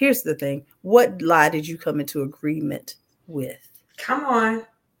here's the thing. What lie did you come into agreement with? Come on.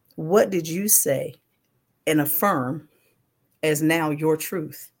 What did you say and affirm as now your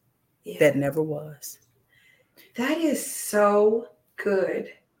truth that never was? That is so good.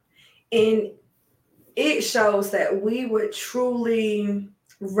 And it shows that we would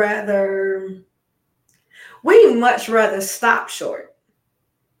much rather stop short,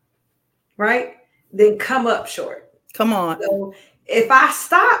 right, than come up short. Come on. So if I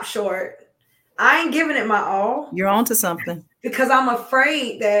stop short, I ain't giving it my all. You're onto something. Because I'm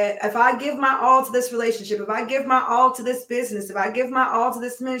afraid that if I give my all to this relationship, if I give my all to this business, if I give my all to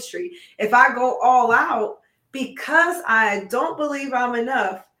this ministry, if I go all out, because I don't believe I'm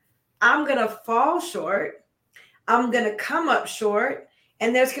enough, I'm going to fall short. I'm going to come up short.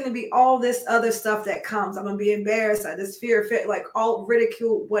 And there's going to be all this other stuff that comes. I'm going to be embarrassed. This fear, like all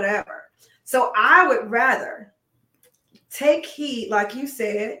ridicule, whatever. So I would rather take heed, like you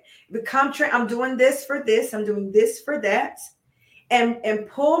said, I'm doing this for this. I'm doing this for that. And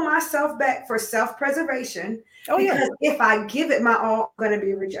pull myself back for self-preservation. Because if I give it my all, I'm going to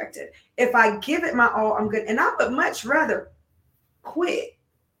be rejected. If I give it my all, I'm good. And I would much rather quit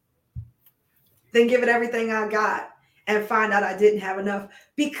than give it everything I got and find out I didn't have enough,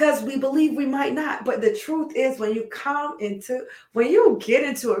 because we believe we might not. But the truth is, when you get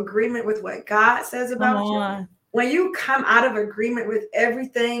into agreement with what God says about you, when you come out of agreement with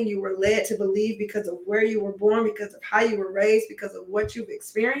everything you were led to believe because of where you were born, because of how you were raised, because of what you've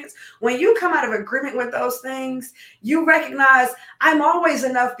experienced, when you come out of agreement with those things, you recognize I'm always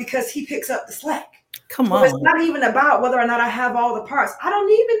enough because he picks up the slack. Come on. It's not even about whether or not I have all the parts. I don't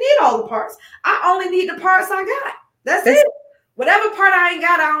even need all the parts. I only need the parts I got. That's it. Whatever part I ain't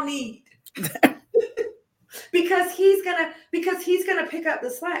got, I don't need. because he's gonna pick up the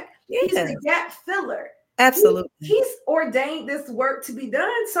slack. Yes. He's the gap filler. Absolutely. He's ordained this work to be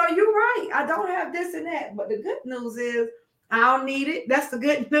done. So you're right. I don't have this and that. But the good news is I don't need it. That's the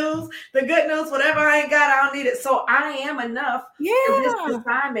good news. The good news, whatever I ain't got, I don't need it. So I am enough for this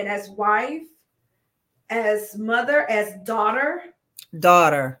assignment as wife, as mother, as daughter.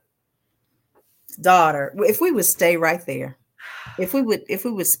 Daughter, daughter. If we would stay right there, if we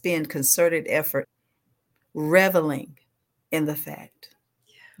would spend concerted effort reveling in the fact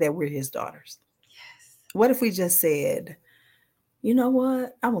that we're his daughters. What if we just said, you know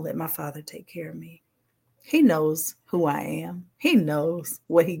what? I'm gonna let my father take care of me. He knows who I am. He knows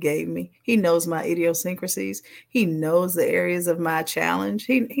what he gave me. He knows my idiosyncrasies. He knows the areas of my challenge.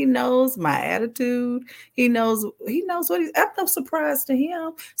 He knows my attitude. He knows what he's. I'm no surprise to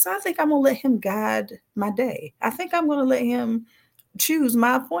him. So I think I'm gonna let him guide my day. I think I'm gonna let him choose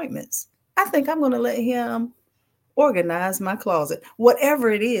my appointments. I think I'm gonna let him organize my closet.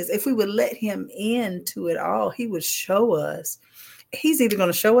 Whatever it is, if we would let him into it all, he would show us. He's either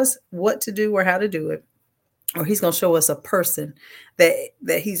going to show us what to do or how to do it, or he's going to show us a person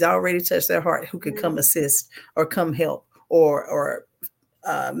that he's already touched their heart who could come assist or come help or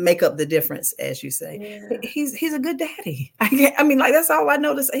make up the difference, as you say. Yeah. He's a good daddy. I mean, like, that's all I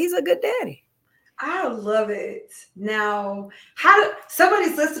know to say. He's a good daddy. I love it. Now, how do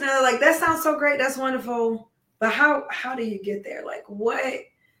somebody's listening? They're like, that sounds so great. That's wonderful. But how do you get there? Like, what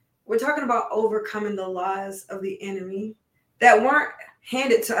we're talking about overcoming the lies of the enemy that weren't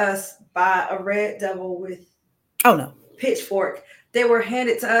handed to us by a red devil with pitchfork. They were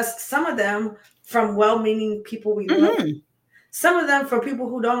handed to us, some of them from well-meaning people we love. Some of them from people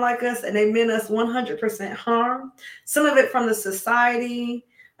who don't like us and they meant us 100% harm. Some of it from the society,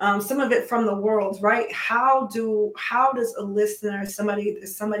 some of it from the world, right? How does a listener, somebody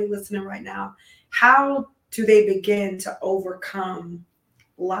listening right now, how do they begin to overcome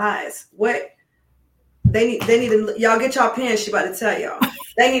lies? What they need to, y'all get y'all pen, she about to tell y'all.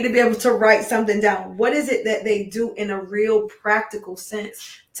 They need to be able to write something down. What is it that they do in a real practical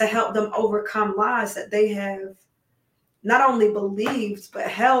sense to help them overcome lies that they have not only believed, but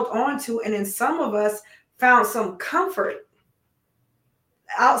held on to, and in some of us found some comfort.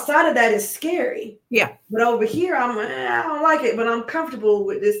 Outside of that is scary. Yeah. But over here, I don't like it, but I'm comfortable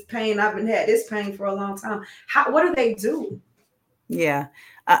with this pain. I've been had this pain for a long time. What do they do? Yeah.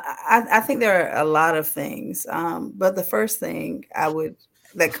 I think there are a lot of things. But the first thing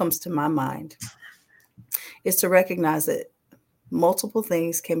that comes to my mind is to recognize that multiple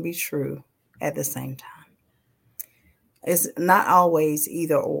things can be true at the same time. It's not always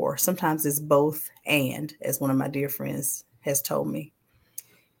either or. Sometimes it's both and, as one of my dear friends has told me.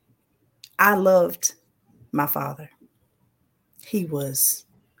 I loved my father. He was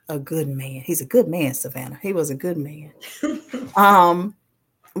a good man. He's a good man, Savannah. He was a good man.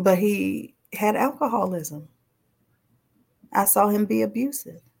 But he had alcoholism. I saw him be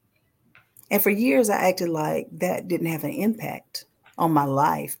abusive. And for years, I acted like that didn't have an impact on my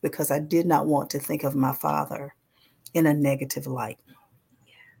life because I did not want to think of my father in a negative light.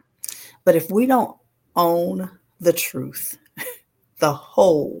 But if we don't own the truth, the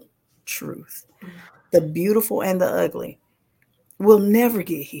whole truth, the beautiful and the ugly, we'll never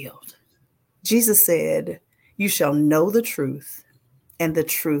get healed. Jesus said, "You shall know the truth, and the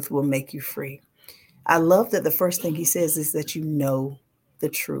truth will make you free." I love that the first thing he says is that you know the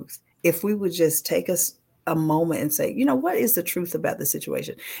truth. If we would just take us a moment and say, what is the truth about the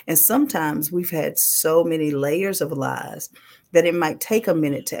situation? And sometimes we've had so many layers of lies that it might take a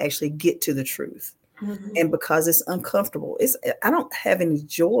minute to actually get to the truth. Mm-hmm. And because it's uncomfortable, I don't have any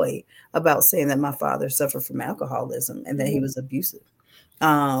joy about saying that my father suffered from alcoholism and that he was abusive.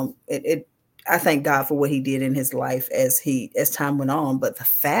 I thank God for what he did in his life as time went on, but the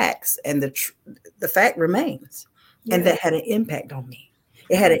facts and the fact remains. Yeah. And that had an impact on me.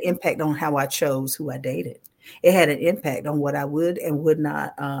 It had an impact on how I chose who I dated. It had an impact on what I would and would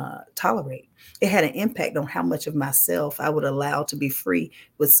not tolerate. It had an impact on how much of myself I would allow to be free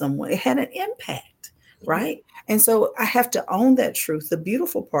with someone. It had an impact, right? And so I have to own that truth, the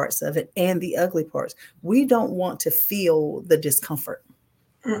beautiful parts of it and the ugly parts. We don't want to feel the discomfort.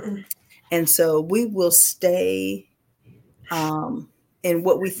 Mm-mm. And so we will stay in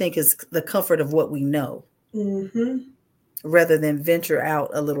what we think is the comfort of what we know. Mm-hmm. Rather than venture out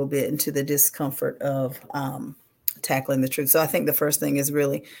a little bit into the discomfort of tackling the truth. So I think the first thing is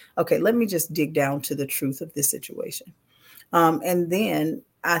really, okay, let me just dig down to the truth of this situation. And then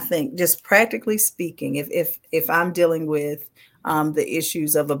I think just practically speaking, if I'm dealing with the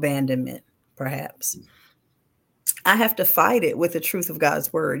issues of abandonment, perhaps, I have to fight it with the truth of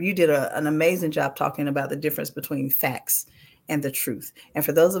God's word. You did an amazing job talking about the difference between facts and the truth. And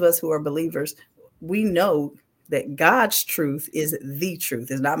for those of us who are believers, we know that God's truth is the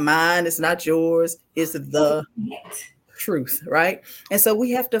truth. It's not mine. It's not yours. It's the truth, right? And so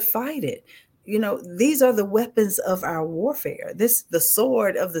we have to fight it. these are the weapons of our warfare. The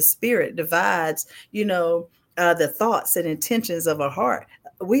sword of the spirit divides, the thoughts and intentions of our heart.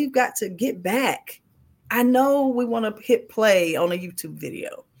 We've got to get back. I know we want to hit play on a YouTube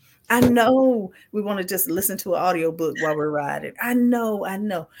video. I know we want to just listen to an audiobook while we're riding. I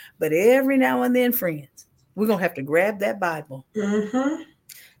know. But every now and then, friends, we're going to have to grab that Bible,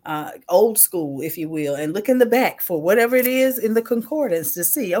 old school, if you will, and look in the back for whatever it is in the concordance to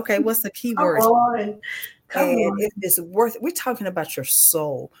see, okay, what's the key Come words? on. Come And on. if it's worth it, we're talking about your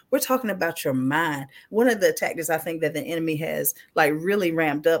soul. We're talking about your mind. One of the tactics I think that the enemy has like really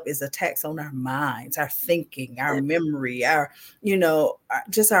ramped up is attacks on our minds, our thinking, our memory,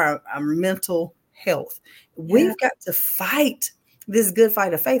 just our mental health. We've got to fight this good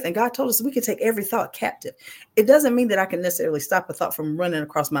fight of faith. And God told us we can take every thought captive. It doesn't mean that I can necessarily stop a thought from running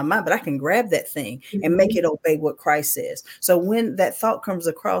across my mind, but I can grab that thing and make it obey what Christ says. So when that thought comes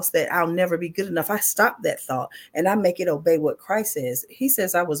across that I'll never be good enough, I stop that thought and I make it obey what Christ says. He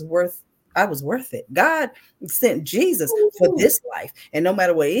says I was worth it. God sent Jesus for this life. And no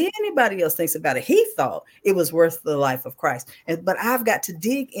matter what anybody else thinks about it, he thought it was worth the life of Christ. But I've got to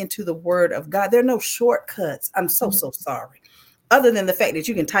dig into the word of God. There are no shortcuts. I'm so sorry. Other than the fact that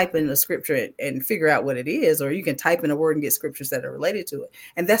you can type in the scripture and figure out what it is, or you can type in a word and get scriptures that are related to it.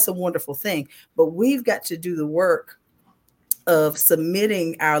 And that's a wonderful thing. But we've got to do the work of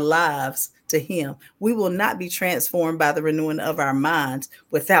submitting our lives to him. We will not be transformed by the renewing of our minds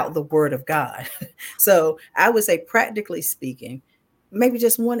without the word of God. So I would say, practically speaking, maybe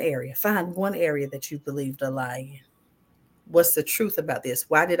just one area, find one area that you believed a lie in. What's the truth about this?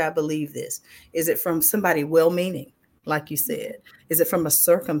 Why did I believe this? Is it from somebody well-meaning, like you said? Is it from a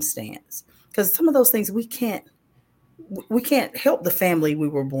circumstance? Because some of those things we can't help the family we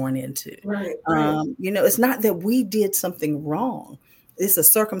were born into. Right. It's not that we did something wrong. It's a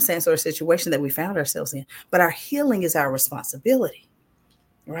circumstance or a situation that we found ourselves in, but our healing is our responsibility.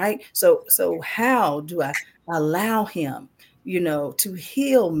 Right. So how do I allow him, to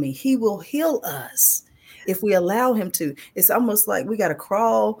heal me? He will heal us if we allow him to. It's almost like we got to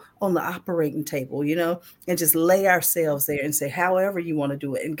crawl on the operating table, and just lay ourselves there and say, however you want to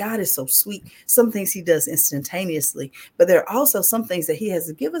do it. And God is so sweet. Some things he does instantaneously, but there are also some things that he has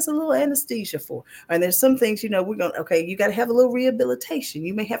to give us a little anesthesia for. And there's some things, you got to have a little rehabilitation.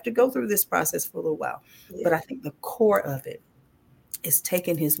 You may have to go through this process for a little while, but I think the core of it is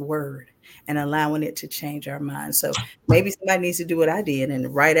taking his word and allowing it to change our minds. So maybe somebody needs to do what I did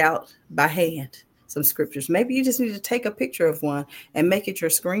and write out by hand some scriptures. Maybe you just need to take a picture of one and make it your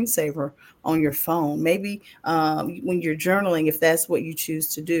screensaver on your phone. Maybe when you're journaling, if that's what you choose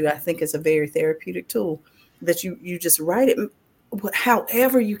to do, I think it's a very therapeutic tool that you just write it.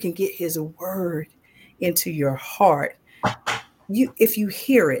 However you can get his word into your heart. If you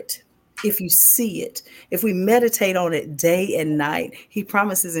hear it, if you see it, if we meditate on it day and night, he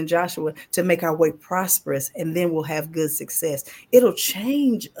promises in Joshua to make our way prosperous, and then we'll have good success. It'll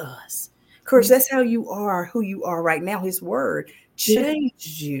change us. Courage, that's how you are who you are right now. His word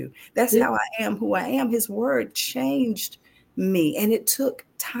changed you. That's how I am who I am. His word changed me, and it took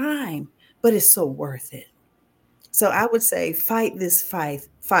time, but it's so worth it. So I would say fight this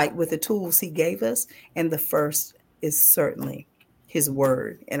fight with the tools he gave us, and the first is certainly his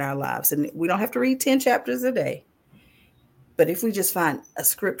word in our lives. And we don't have to read 10 chapters a day. But if we just find a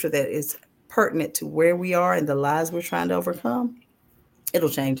scripture that is pertinent to where we are and the lies we're trying to overcome, it'll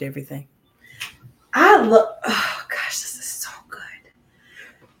change everything. Oh gosh, this is so good.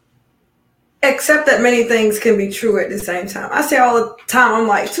 Except that many things can be true at the same time. I say all the time, I'm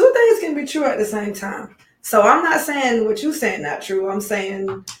like, two things can be true at the same time. So I'm not saying what you're saying not true. I'm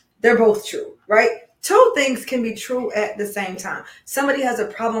saying they're both true, right? Two things can be true at the same time. Somebody has a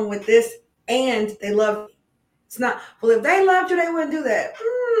problem with this and they love you. It's not, well, if they loved you, they wouldn't do that.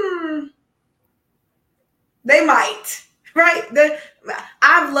 They might, right?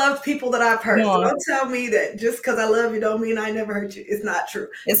 I've loved people that I've hurt. No. So don't tell me that just because I love you don't mean I never hurt you. It's not true.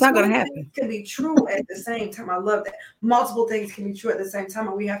 It's not going to happen. Things can be true at the same time. I love that. Multiple things can be true at the same time,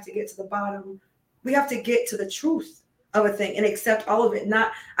 and we have to get to the bottom. We have to get to the truth of a thing and accept all of it.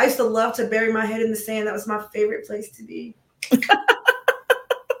 I used to love to bury my head in the sand. That was my favorite place to be.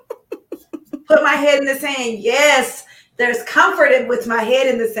 Put my head in the sand. Yes, there's comfort with my head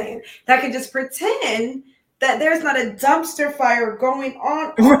in the sand. I can just pretend that there's not a dumpster fire going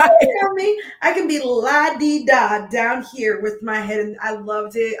on around me. I can be la-dee-da down here with my head in. I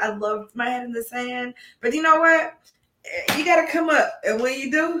loved it. I loved my head in the sand. But you know what? You got to come up. And when you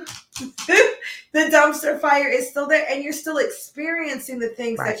do, the dumpster fire is still there. And you're still experiencing the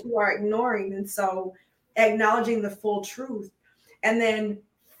things that you are ignoring. And so acknowledging the full truth. And then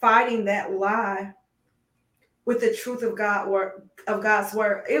fighting that lie with the truth of God's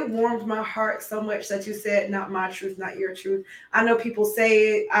word. It warmed my heart so much that you said, "Not my truth, not your truth." I know people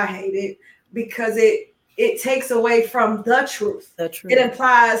say it. I hate it because it takes away from the truth. The truth. It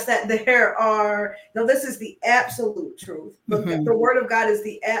implies that there are no. This is the absolute truth. But the word of God is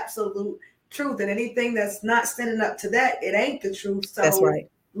the absolute truth, and anything that's not standing up to that, it ain't the truth. So that's right.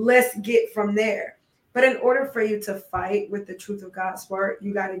 Let's get from there. But in order for you to fight with the truth of God's word,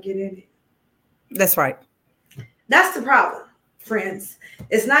 you got to get in it. That's right. That's the problem, friends.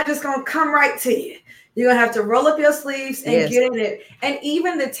 It's not just going to come right to you. You're going to have to roll up your sleeves and get in it. And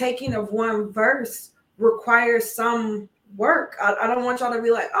even the taking of one verse requires some work. I don't want y'all to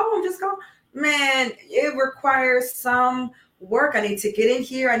be like, oh, I'm just going, man, it requires some work. I need to get in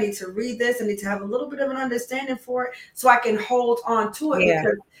here. I need to read this. I need to have a little bit of an understanding for it so I can hold on to it.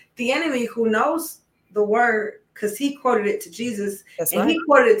 Because the enemy who knows the word, because he quoted it to Jesus, he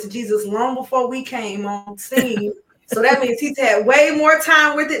quoted it to Jesus long before we came on scene. So that means he's had way more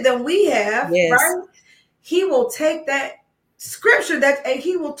time with it than we have, right? He will take that scripture and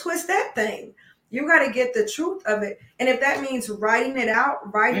he will twist that thing. You got to get the truth of it. And if that means writing it out,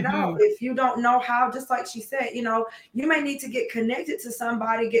 write it out. If you don't know how, just like she said, you may need to get connected to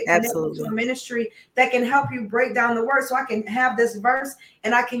somebody, get connected to a ministry that can help you break down the word so I can have this verse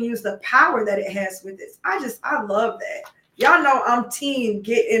and I can use the power that it has with this. I love that. Y'all know I'm team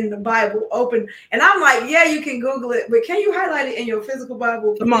getting the Bible open. And I'm like, yeah, you can Google it, but can you highlight it in your physical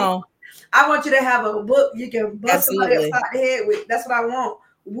Bible? Come on. I want you to have a book you can bust somebody upside the head with. That's what I want.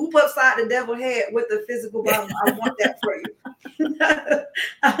 Whoop upside the devil's head with the physical Bible. I want that for you.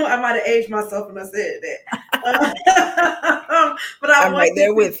 I might have aged myself when I said that. But I'm right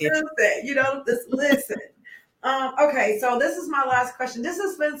there with you. That, just listen. Okay, so this is my last question. This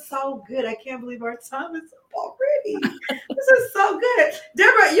has been so good. I can't believe our time is up already. This is so good.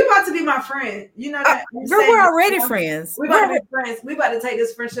 Debra, you about to be my friend. You know that? We're already friends. We're about to be friends. We about to take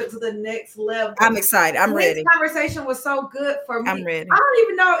this friendship to the next level. I'm excited. I'm ready. This conversation was so good for me. I'm ready. I don't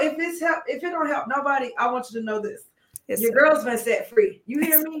even know if it don't help nobody. I want you to know this. Your girl's been set free. You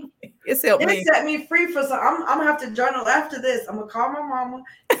hear me? It's helped me. It set me free for some. I'm gonna have to journal after this. I'm gonna call my mama,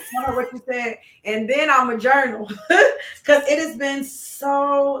 tell her what you said, and then I'm gonna journal because it has been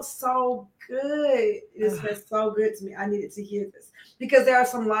so good. It has been so good to me. I needed to hear this because there are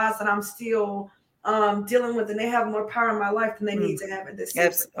some lies that I'm still dealing with, and they have more power in my life than they need to have at this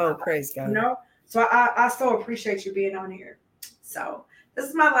time. Oh, praise God! So I so appreciate you being on here. So. This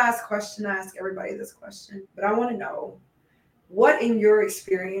is my last question. I ask everybody this question, but I want to know what in your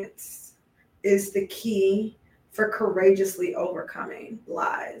experience is the key for courageously overcoming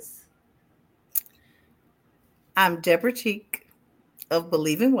lies? I'm Debra Cheek of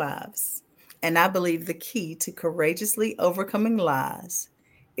Believing Wives, and I believe the key to courageously overcoming lies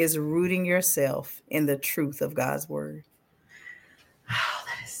is rooting yourself in the truth of God's word. Oh,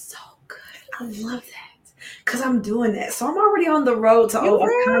 that is so good. I love that. Because I'm doing that. So I'm already on the road to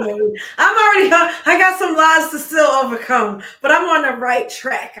overcoming. I got some lies to still overcome, but I'm on the right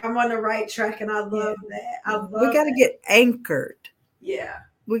track. And I love that. We got to get anchored. Yeah.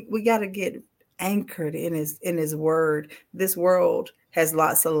 We got to get anchored in his word. This world has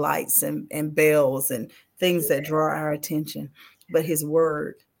lots of lights and bells and things that draw our attention, but his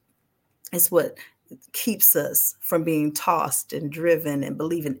word is what keeps us from being tossed and driven and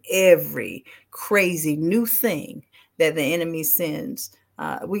believing every crazy new thing that the enemy sends.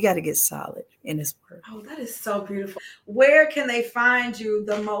 We got to get solid in his word. Oh, that is so beautiful. Where can they find you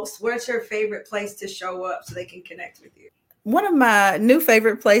the most? Where's your favorite place to show up so they can connect with you? One of my new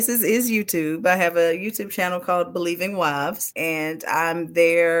favorite places is YouTube. I have a YouTube channel called Believing Wives, and I'm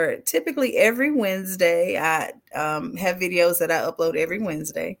there typically every Wednesday. I have videos that I upload every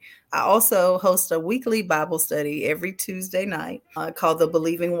Wednesday. I also host a weekly Bible study every Tuesday night called the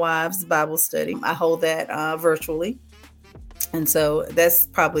Believing Wives Bible Study. I hold that virtually. And so that's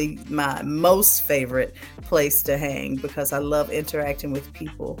probably my most favorite place to hang because I love interacting with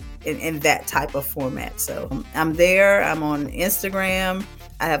people in that type of format. So I'm there. I'm on Instagram.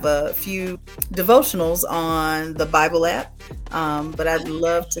 I have a few devotionals on the Bible app, but I'd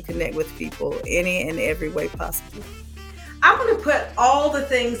love to connect with people any and every way possible. I'm going to put all the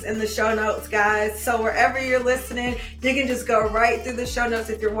things in the show notes, guys. So wherever you're listening, you can just go right through the show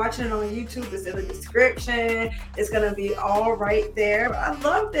notes. If you're watching it on YouTube, it's in the description. It's going to be all right there. But I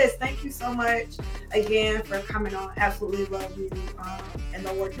love this. Thank you so much again for coming on. Absolutely love you and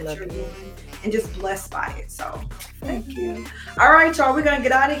the work that you're doing and just blessed by it. So thank you. All right, y'all. We're going to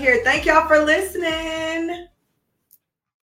get out of here. Thank y'all for listening.